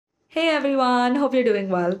Hey everyone, hope you're doing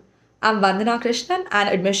well. I'm Vandana Krishnan, an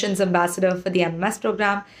admissions ambassador for the MMS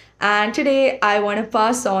program, and today I want to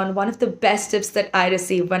pass on one of the best tips that I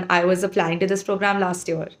received when I was applying to this program last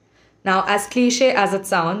year. Now, as cliche as it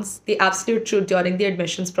sounds, the absolute truth during the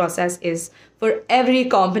admissions process is for every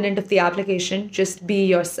component of the application, just be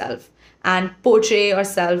yourself and portray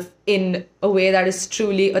yourself in a way that is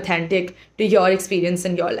truly authentic to your experience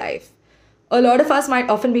in your life. A lot of us might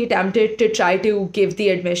often be tempted to try to give the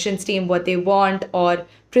admissions team what they want or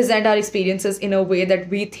present our experiences in a way that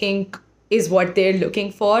we think is what they're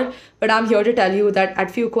looking for. But I'm here to tell you that at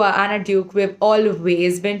Fuqua and at Duke, we've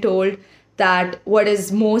always been told that what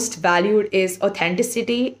is most valued is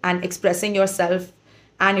authenticity and expressing yourself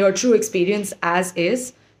and your true experience as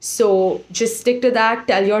is. So just stick to that,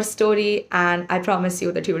 tell your story, and I promise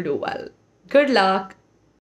you that you'll do well. Good luck.